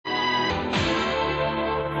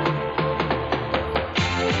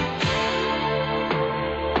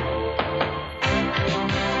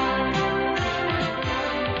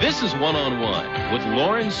This is One-on-One with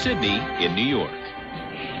Laurin Sydney in New York.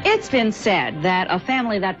 It's been said that a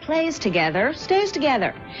family that plays together stays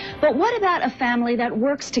together. But what about a family that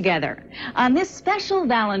works together? On this special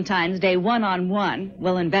Valentine's Day One-on-One,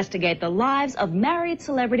 we'll investigate the lives of married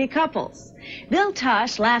celebrity couples. Bill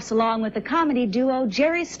Tush laughs along with the comedy duo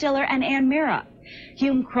Jerry Stiller and Meara.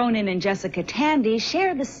 Hume, Cronyn, and Jessica Tandy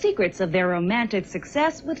share the secrets of their romantic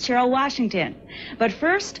success with Cheryl Washington. But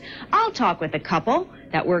first, I'll talk with a couple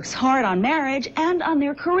that works hard on marriage and on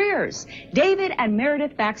their careers, David and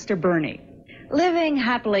Meredith Baxter-Birney. Living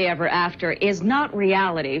happily ever after is not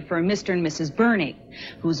reality for Mr. and Mrs. Birney,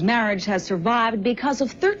 whose marriage has survived because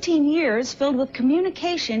of 13 years filled with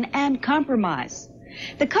communication and compromise.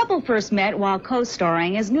 The couple first met while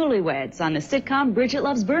co-starring as newlyweds on the sitcom Bridget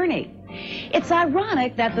Loves Bernie. It's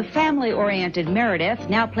ironic that the family-oriented Meredith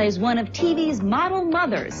now plays one of TV's model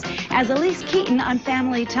mothers as Elise Keaton on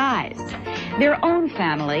Family Ties. Their own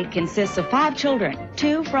family consists of 5 children,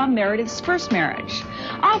 2 from Meredith's first marriage.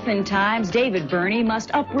 Oftentimes, David Birney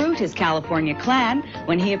must uproot his California clan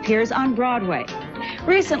when he appears on Broadway.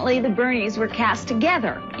 Recently, the Birneys were cast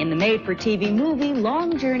together in the made-for-TV movie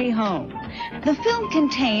Long Journey Home. The film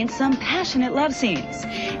contains some passionate love scenes,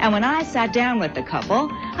 and when I sat down with the couple,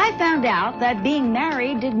 I found out that being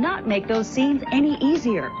married did not make those scenes any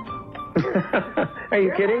easier. Are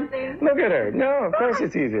you kidding? Look at her. No, of course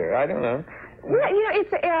it's easier. I don't know. Well, you know,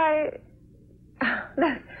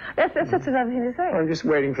 that's such another thing to say. I'm just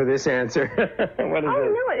waiting for this answer. What is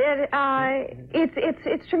it? No,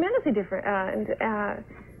 it's tremendously different.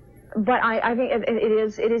 But I think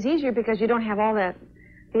it is easier because you don't have all the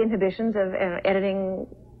inhibitions of editing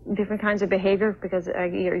different kinds of behavior because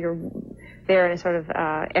you're there in a sort of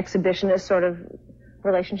exhibitionist sort of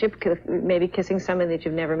relationship, maybe kissing someone that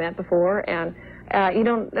you've never met before, and I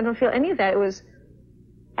don't feel any of that. It was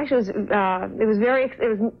add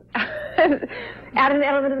an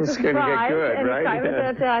element of surprise and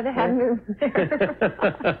excitement that hadn't been there.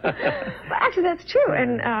 But actually, that's true.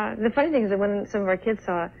 And the funny thing is that when some of our kids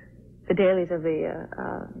saw the dailies of the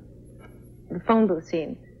phone booth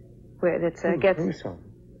scene, where it gets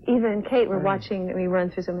Eva and Kate were watching me run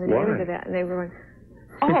through some of the dailies of that, and they were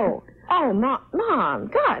going, oh, Mom,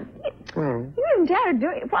 God, you and Dad are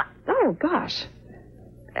doing what? Oh, gosh.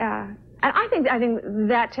 And I think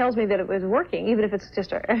that tells me that it was working, even if it's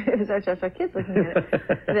just our kids looking at it,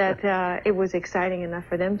 that it was exciting enough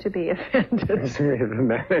for them to be offended.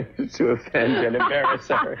 Managed to offend and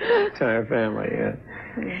embarrass our entire family, yeah.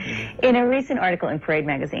 In a recent article in Parade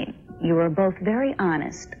magazine, you were both very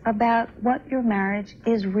honest about what your marriage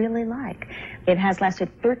is really like. It has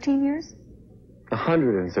lasted 13 years?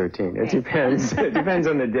 113. It depends. It depends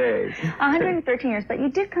on the days. 113 years, but you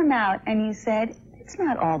did come out and you said, it's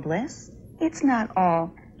not all bliss. It's not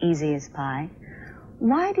all easy as pie.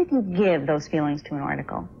 Why did you give those feelings to an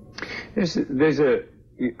article?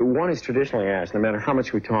 One is traditionally asked, no matter how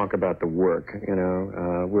much we talk about the work,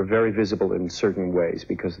 we're very visible in certain ways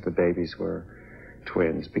because the babies were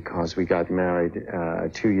twins, because we got married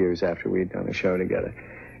 2 years after we'd done a show together.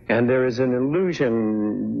 And there is an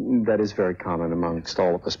illusion that is very common amongst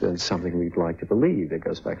all of us, but it's something we'd like to believe. It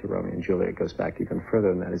goes back to Romeo and Juliet. It goes back even further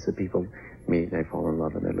than that, is that people meet, they fall in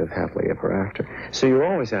love, and they live happily ever after. So you're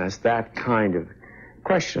always asked that kind of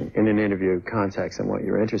question in an interview context and what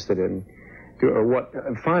you're interested in.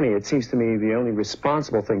 Finally, it seems to me the only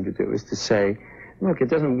responsible thing to do is to say, look, it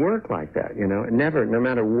doesn't work like that, Never, no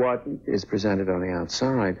matter what is presented on the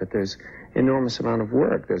outside, that there's enormous amount of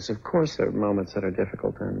work. Of course, there are moments that are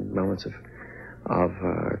difficult and moments of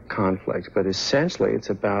conflict, but essentially it's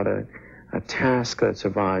about a task that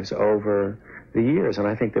survives over the years, and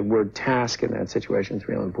I think the word task in that situation is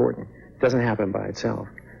real important. It doesn't happen by itself.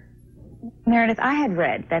 Meredith, I had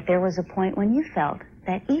read that there was a point when you felt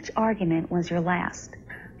that each argument was your last,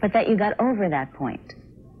 but that you got over that point.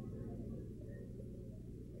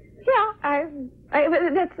 Yeah,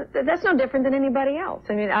 that's no different than anybody else.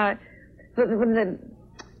 I mean, the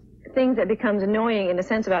things that becomes annoying in a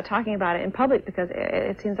sense about talking about it in public, because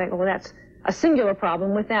it seems like, well, that's a singular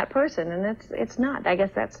problem with that person, and it's not. I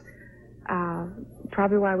guess that's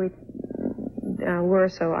probably why we were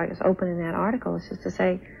so, I guess, open in that article, is just to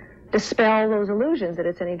say, dispel those illusions that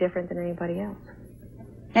it's any different than anybody else.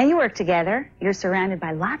 Now, you work together. You're surrounded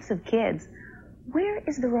by lots of kids. Where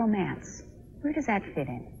is the romance? Where does that fit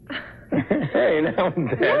in? Hey, now and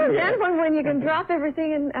then. Now and then, when you can drop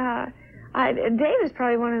everything and... Dave is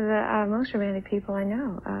probably one of the most romantic people I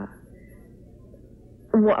know.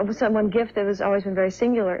 One gift that has always been very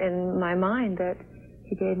singular in my mind that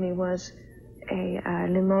he gave me was a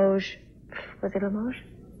Limoges. Was it Limoges?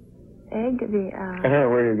 egg. I don't know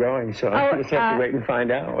where you're going, so I just have to wait and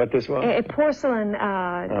find out what this was. A porcelain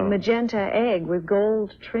magenta egg with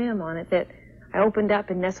gold trim on it that I opened up,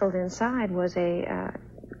 and nestled inside was a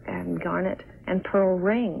garnet and pearl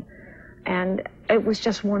ring. And it was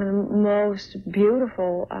just one of the most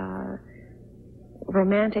beautiful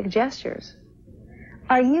romantic gestures.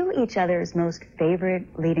 Are you each other's most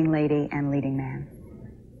favorite leading lady and leading man?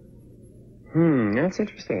 That's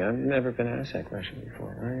interesting. I've never been asked that question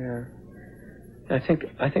before. I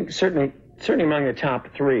think certainly among the top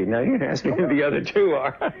three. Now you can ask me who the other two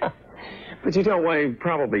are. But you don't want,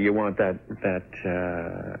 probably you want that,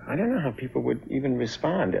 I don't know how people would even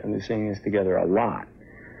respond to seeing us together a lot.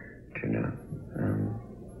 You know.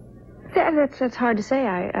 That's hard to say.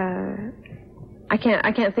 I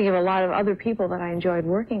can't think of a lot of other people that I enjoyed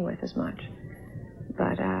working with as much.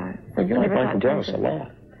 But you like Michael Gross a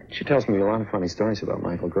lot. She tells me a lot of funny stories about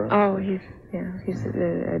Michael Gross. Oh, he's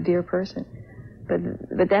a dear person.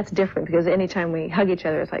 But that's different, because anytime we hug each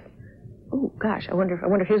other, it's like, oh gosh, I wonder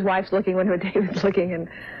if his wife's looking, I wonder if David's looking, and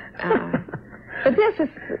but this is.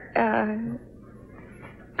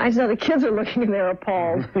 I just know the kids are looking and they're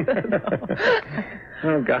appalled.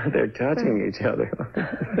 Oh, God, they're touching each other.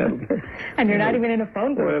 And you're not even in a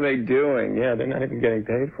phone booth. What are they doing? Yeah, they're not even getting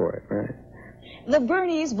paid for it, right? The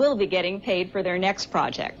Birneys will be getting paid for their next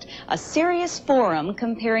project, a serious forum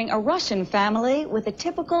comparing a Russian family with a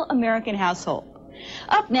typical American household.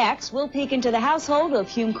 Up next, we'll peek into the household of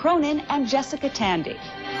Hume Cronyn and Jessica Tandy.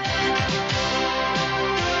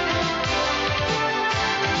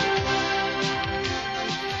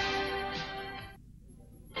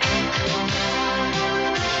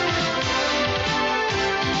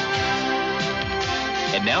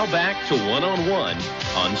 And now back to One-on-One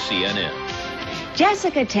on CNN.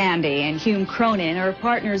 Jessica Tandy and Hume Cronyn are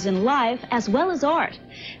partners in life as well as art,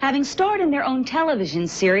 having starred in their own television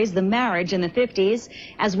series, The Marriage, in the 50s,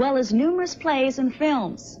 as well as numerous plays and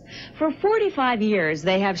films. For 45 years,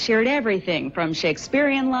 they have shared everything from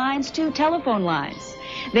Shakespearean lines to telephone lines.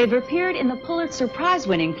 They've appeared in the Pulitzer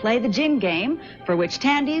Prize-winning play The Gin Game, for which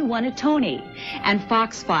Tandy won a Tony, and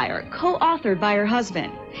Foxfire, co-authored by her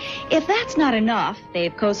husband. If that's not enough,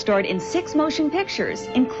 they've co-starred in 6 motion pictures,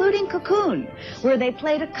 including Cocoon, where they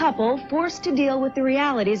played a couple forced to deal with the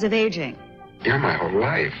realities of aging. You're my whole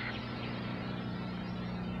life.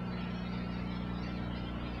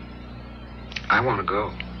 I want to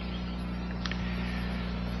go.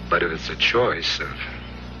 But if it's a choice of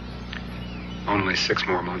only 6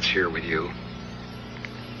 more months here with you,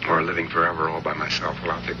 or living forever all by myself,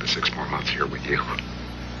 well, I'll take the 6 more months here with you.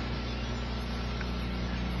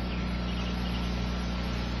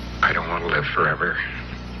 I don't want to live forever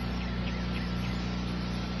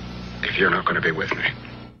if you're not going to be with me.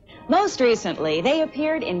 Most recently, they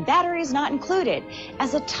appeared in Batteries Not Included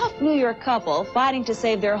as a tough New York couple fighting to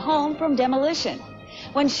save their home from demolition.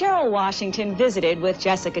 When Cheryl Washington visited with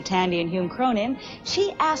Jessica Tandy and Hume Cronyn,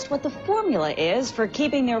 she asked what the formula is for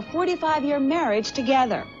keeping their 45-year marriage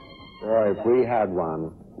together. Boy, if we had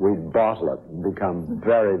one, we'd bottle it and become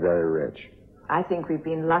very, very rich. I think we've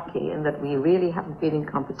been lucky in that we really haven't been in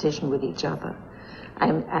competition with each other.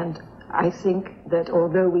 And I think that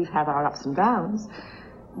although we've had our ups and downs,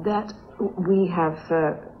 that we have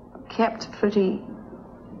kept pretty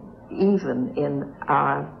even in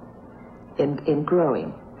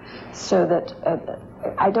growing. So that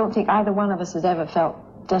I don't think either one of us has ever felt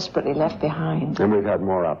desperately left behind. And we've had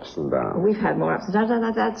more ups and downs. We've had more ups and downs,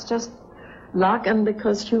 and that's just luck, and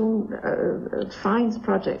because Hume finds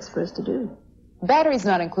projects for us to do. Batteries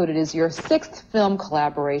Not Included is your 6th film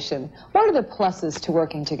collaboration. What are the pluses to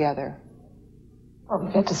working together? Well, we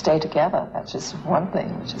get to stay together. That's just one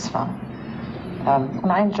thing, which is fun.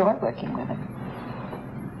 And I enjoy working with him.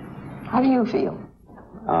 How do you feel?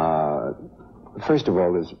 First of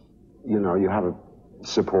all, you have a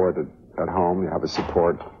support at home. You have a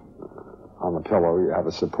support on the pillow. You have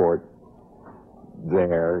a support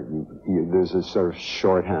there. There's a sort of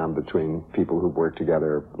shorthand between people who've worked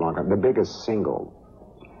together a long time. The biggest single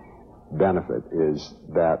benefit is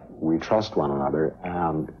that we trust one another,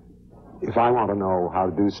 and if I want to know how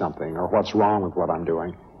to do something or what's wrong with what I'm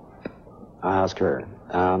doing, I ask her.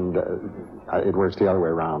 And it works the other way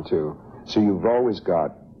around, too. So you've always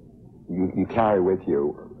got, you carry with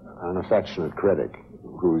you an affectionate critic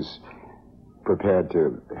who's prepared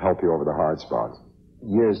to help you over the hard spots.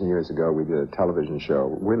 Years and years ago, we did a television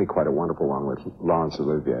show, really quite a wonderful one with Laurin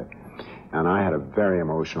Sydney. And I had a very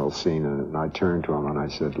emotional scene in it, and I turned to him and I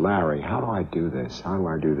said, Larry, how do I do this? How do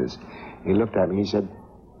I do this? He looked at me and he said,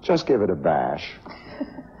 just give it a bash.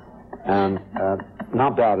 And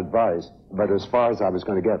not bad advice, but as far as I was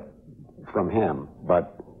going to get from him.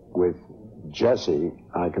 But with Jessie,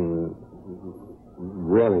 I can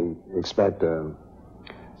really expect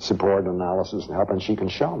support, analysis, and help, and she can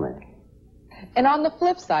show me. And on the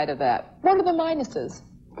flip side of that, what are the minuses?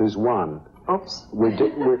 There's one. Oops.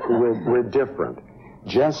 We're different.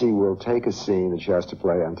 Jessie will take a scene that she has to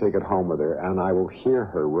play and take it home with her, and I will hear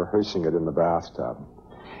her rehearsing it in the bathtub.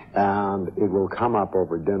 And it will come up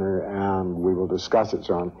over dinner, and we will discuss it,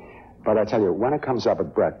 so on. But I tell you, when it comes up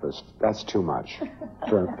at breakfast, that's too much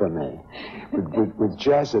for me. With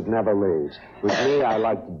Jess, it never leaves. With me, I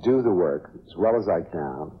like to do the work as well as I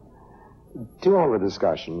can, do all the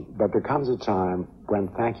discussion, but there comes a time when,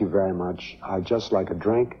 thank you very much, I just like a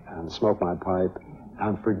drink and smoke my pipe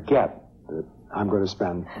and forget that I'm going to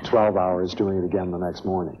spend 12 hours doing it again the next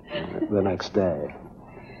morning, the next day.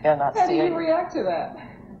 You're not How serious. do you react to that?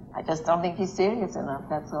 I just don't think he's serious enough,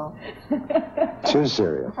 that's all. Too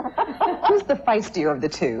serious. Who's the feistier of the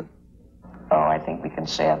two? Oh, I think we can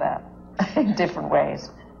share that in different ways.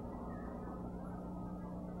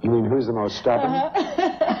 You mean who's the most stubborn?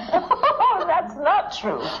 Oh, that's not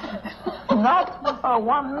true. Not for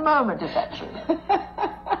one moment is that true.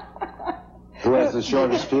 Who has the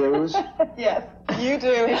shortest fuse? Yes, you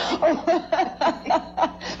do.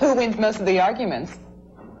 Who wins most of the arguments?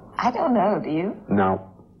 I don't know, do you? No.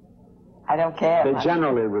 I don't care. They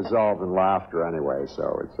generally resolve in laughter anyway,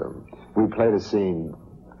 so it's we played a scene,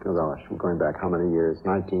 gosh, we're going back how many years?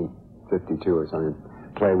 1952 or something,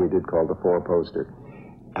 play we did called The Four-Poster.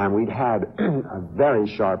 And we'd had a very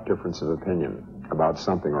sharp difference of opinion about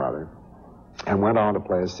something or other, and went on to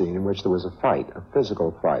play a scene in which there was a fight, a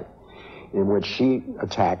physical fight, in which she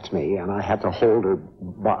attacked me, and I had to hold her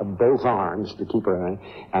both arms to keep her in,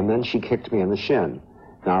 and then she kicked me in the shin.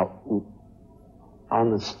 Now,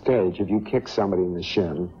 on the stage, if you kick somebody in the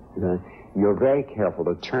shin, you're very careful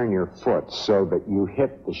to turn your foot so that you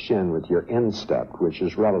hit the shin with your instep, which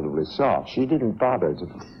is relatively soft. She didn't bother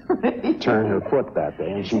to turn her foot that day,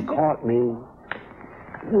 and she caught me.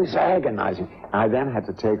 It was agonizing. I then had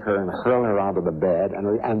to take her and hurl her onto the bed,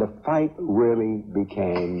 and the fight really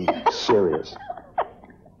became serious.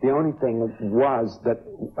 The only thing was that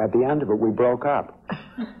at the end of it, we broke up.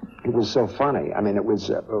 It was so funny. I mean, it was,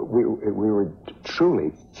 we were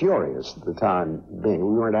truly furious at the time being.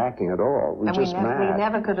 We weren't acting at all. We were just mad. We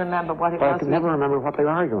never could remember what it But was. I could never remember what the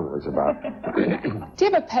argument was about. Do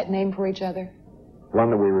you have a pet name for each other?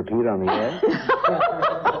 One that we repeat on the air?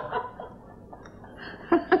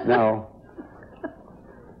 No.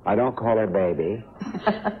 I don't call her baby.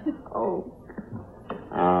 Oh.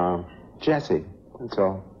 Jessie, that's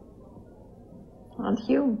all. Not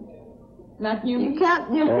Hume. Not Hume? You can't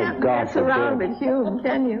mess around with Hume,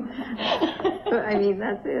 can you? I mean,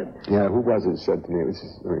 that's it. Yeah, who was it said to me?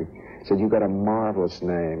 He said, you got a marvelous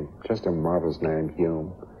name, just a marvelous name,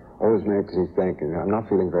 Hume. Always makes me think, I'm not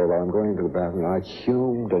feeling very well, I'm going into the bathroom, and I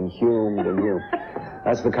humed and humed and humed.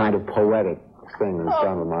 That's the kind of poetic thing that's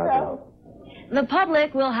done with my life. The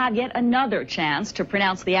public will have yet another chance to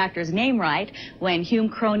pronounce the actor's name right when Hume,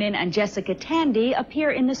 Cronyn, and Jessica Tandy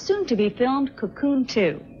appear in the soon-to-be-filmed Cocoon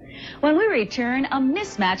 2. When we return, a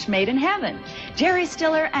mismatch made in heaven. Jerry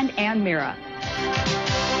Stiller and Ann Meara.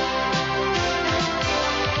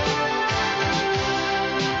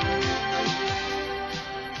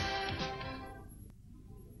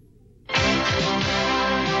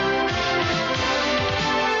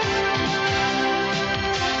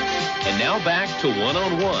 And now back to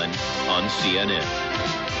One-on-One on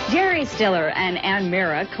CNN. Jerry Stiller and Ann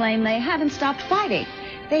Meara claim they haven't stopped fighting.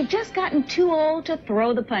 They've just gotten too old to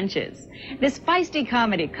throw the punches. This feisty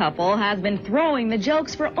comedy couple has been throwing the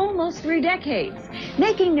jokes for almost 3 decades,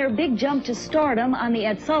 making their big jump to stardom on The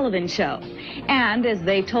Ed Sullivan Show. And as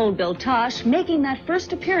they told Bill Tush, making that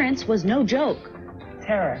first appearance was no joke.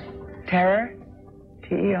 Terror. Terror?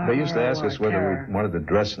 T-E-R-R-O-R. They used to ask us whether terror. we wanted to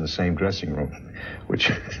dress in the same dressing room, which...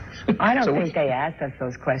 I don't think they asked us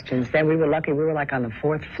those questions. Then we were lucky. We were like on the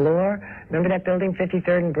 4th floor. Remember that building,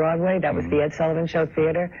 53rd and Broadway? That was the Ed Sullivan Show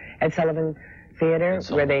Theater, Ed Sullivan Theater,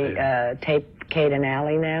 where they tape Kate and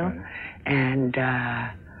Allie now. And,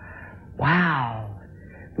 wow.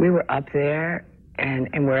 We were up there,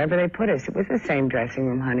 and wherever they put us, it was the same dressing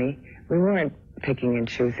room, honey. We weren't picking and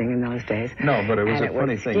choosing in those days. No, but it was a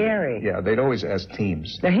funny thing. Scary. Yeah, they'd always ask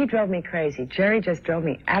teams. Now, he drove me crazy. Jerry just drove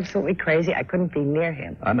me absolutely crazy. I couldn't be near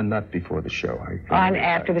him. I'm a nut before the show. On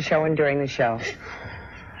after the show and during the show.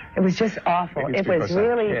 It was just awful. It was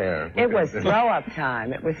really, it was throw-up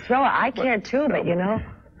time. It was throw-up. I cared too, but you know,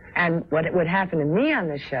 and what would happen to me on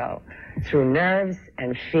the show, through nerves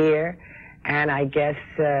and fear, and I guess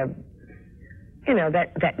you know,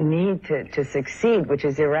 that need to succeed, which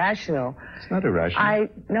is irrational. It's not irrational.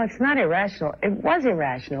 No, it's not irrational. It was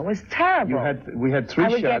irrational. It was terrible. We had 3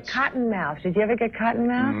 shots. I would get cotton mouth. Did you ever get cotton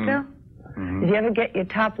mouth, Bill? Did you ever get your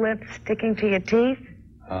top lip sticking to your teeth?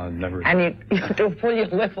 Never. And you have to pull your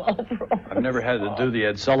lip over. I've never had to do the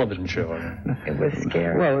Ed Sullivan show. It was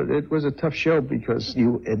scary. Well, it was a tough show because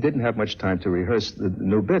it didn't have much time to rehearse the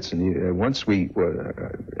new bits. And once we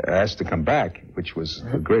were asked to come back, which was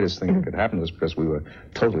the greatest thing that could happen to us because we were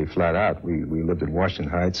totally flat out. We lived in Washington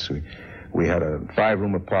Heights. We had a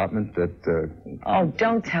 5-room apartment that... Oh,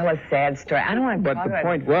 don't tell a sad story. I don't want to talk about it. But the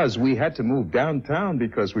point was, we had to move downtown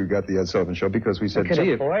because we got the Ed Sullivan Show, because we said, we could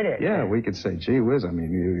afford it. Yeah, we could say, gee whiz, I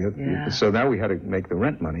mean, so now we had to make the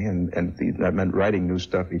rent money, and that meant writing new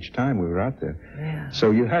stuff each time we were out there. Yeah.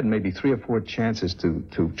 So you had maybe 3 or 4 chances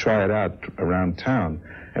to try it out around town.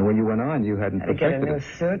 And when you went on, you hadn't perfected it. Get a new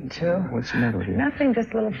suit, too. What's the matter with you? Nothing,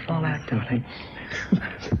 just a little fallout, darling.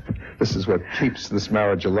 This is what keeps this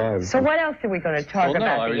marriage alive. So what else are we going to talk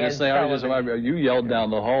about? I was just saying, you yelled down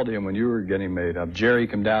the hall to him when you were getting made up. Jerry,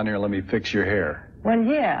 come down here and let me fix your hair. Well,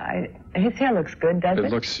 yeah, his hair looks good,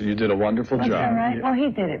 doesn't it? You did a wonderful job. All right. Yeah. Well, he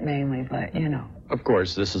did it mainly, but, you know. Of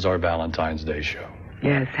course, this is our Valentine's Day show.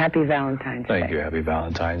 Yes, happy Valentine's Day. Thank you. Happy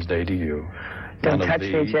Valentine's Day to you. Don't touch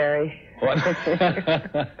me, Jerry. What? I'm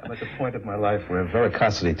at the point of my life where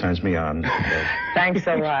veracity turns me on. Thanks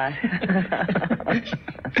a lot.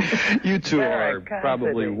 You two are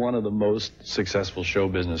probably one of the most successful show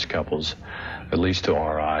business couples, at least to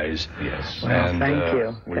our eyes. Yes. Well, and thank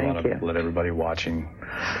you. We want to let everybody watching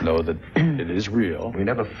know that it is real. We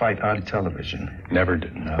never fight on television. Never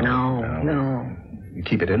did. No. You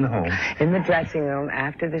keep it in the home. In the dressing room,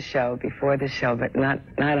 after the show, before the show, but not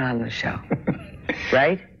on the show.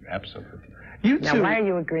 Right? Absolutely. You too. Now, why are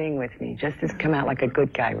you agreeing with me? Just to come out like a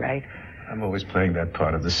good guy, right? I'm always playing that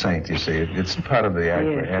part of the saint, you see. It's part of the act.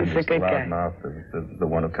 Yes, he's a good guy. Mouth, the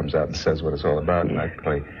one who comes out and says what it's all about, and I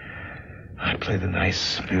play the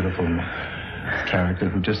nice, beautiful character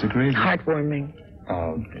who just agrees. Heartwarming.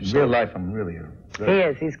 In real life, I'm really He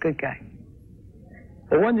is. He's a good guy.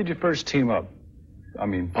 Well, when did you first team up? I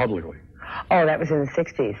mean, publicly. Oh, that was in the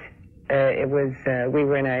 60s. It was, we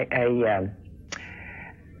were in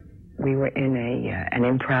an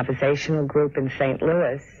improvisational group in St.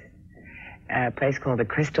 Louis, a place called the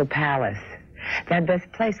Crystal Palace. This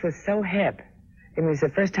place was so hip. It was the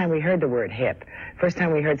first time we heard the word hip. First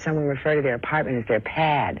time we heard someone refer to their apartment as their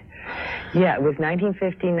pad. Yeah, it was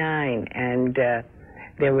 1959, and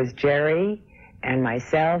there was Jerry and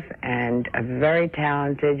myself and a very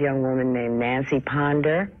talented young woman named Nancy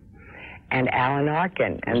Ponder and Alan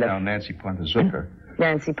Arkin. And now Nancy Ponder-Zucker.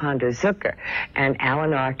 Nancy Ponder-Zucker, and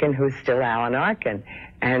Alan Arkin, who's still Alan Arkin.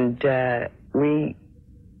 And we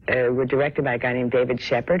were directed by a guy named David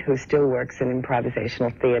Shepard, who still works in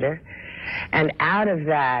improvisational theater. And out of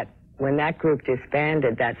that, when that group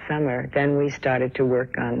disbanded that summer, then we started to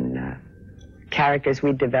work on characters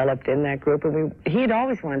we developed in that group. And he had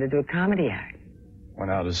always wanted to do a comedy act. Went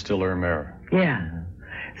out as Stiller and Meara. Yeah.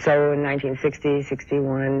 So in 1960,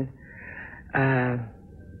 61,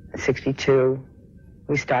 62,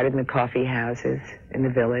 we started in the coffee houses in the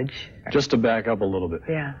village. Just to back up a little bit.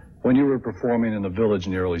 Yeah. When you were performing in the village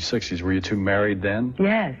in the early 60s, were you two married then?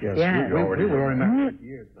 Yes. We were already married for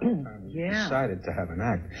years by the time we decided to have an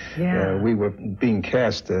act. Yeah. We were being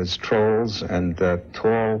cast as trolls and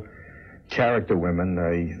tall character women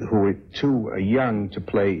who were too young to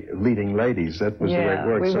play leading ladies. That was the way it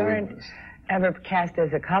worked. We weren't ever cast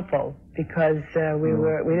as a couple because we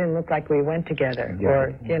didn't look like we went together,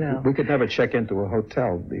 or we could never check into a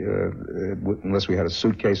hotel unless we had a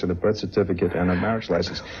suitcase and a birth certificate and a marriage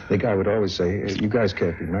license. The guy would always say, "You guys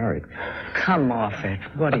can't be married." Come off it!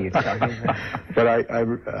 What are you talking about? But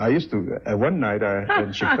I used to one night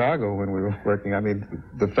in Chicago when we were working. I mean,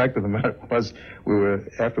 the fact of the matter was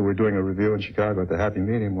after we were doing a review in Chicago at the Happy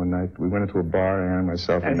Medium one night. We went into a bar, Ann,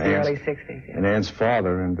 myself, and Ann's, the early 60s, and Ann's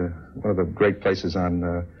father, and one of the great places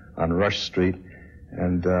on Rush Street,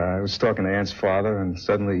 and I was talking to Ann's father, and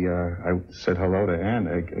suddenly I said hello to Ann.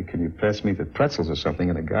 Can you pass me the pretzels or something?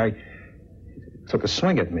 And a guy took a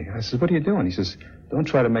swing at me. I said, "What are you doing?" He says, "Don't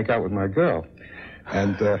try to make out with my girl."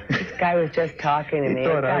 And this guy was just talking to me.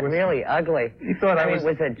 It got really ugly. He thought it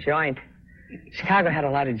was a joint. Chicago had a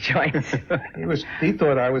lot of joints. He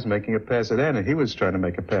thought I was making a pass at Ann, and he was trying to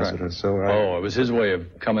make a pass at her. So it was his way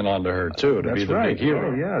of coming on to her too, to be the big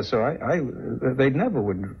hero. Oh, yeah. So they never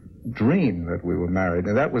would dream that we were married,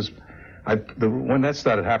 and that was, when that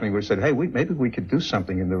started happening, we said, hey, maybe we could do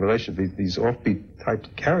something in the relationship, these offbeat type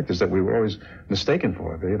characters that we were always mistaken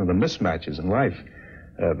for, the mismatches in life.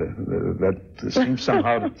 that seems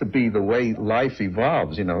somehow to be the way life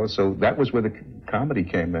evolves, you know. So that was where the comedy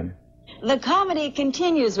came in. The comedy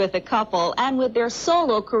continues with the couple and with their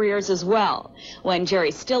solo careers as well, when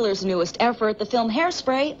Jerry Stiller's newest effort, the film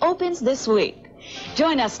Hairspray, opens this week.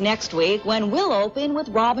 Join us next week when we'll open with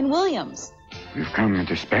Robin Williams. We've come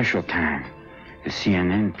at a special time. The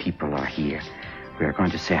CNN people are here. We are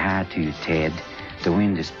going to say hi to you, Ted. The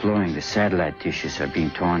wind is blowing. The satellite dishes are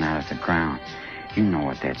being torn out of the ground. You know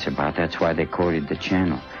what that's about. That's why they quoted the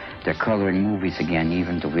channel. They're coloring movies again.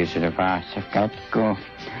 Even The Wizard of Oz. I've got to go.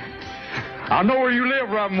 I know where you live,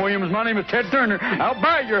 Robin Williams. My name is Ted Turner. I'll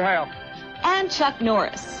buy your house. And Chuck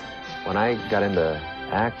Norris. When I got into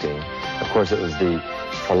acting, of course, it was the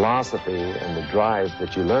philosophy and the drive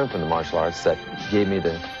that you learn from the martial arts that gave me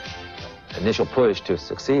the initial push to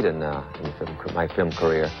succeed in my film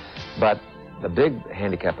career. But the big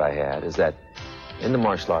handicap I had is that in the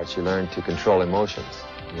martial arts, you learn to control emotions.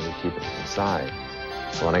 You really keep it inside.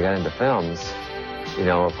 So when I got into films, you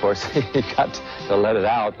know, of course, you got to let it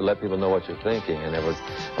out, to let people know what you're thinking. And it was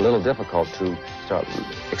a little difficult to start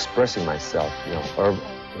expressing myself,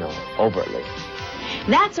 overtly.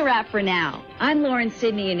 That's a wrap for now. I'm Laurin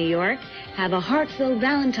Sydney in New York. Have a heart-filled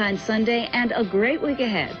Valentine's Sunday and a great week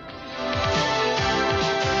ahead.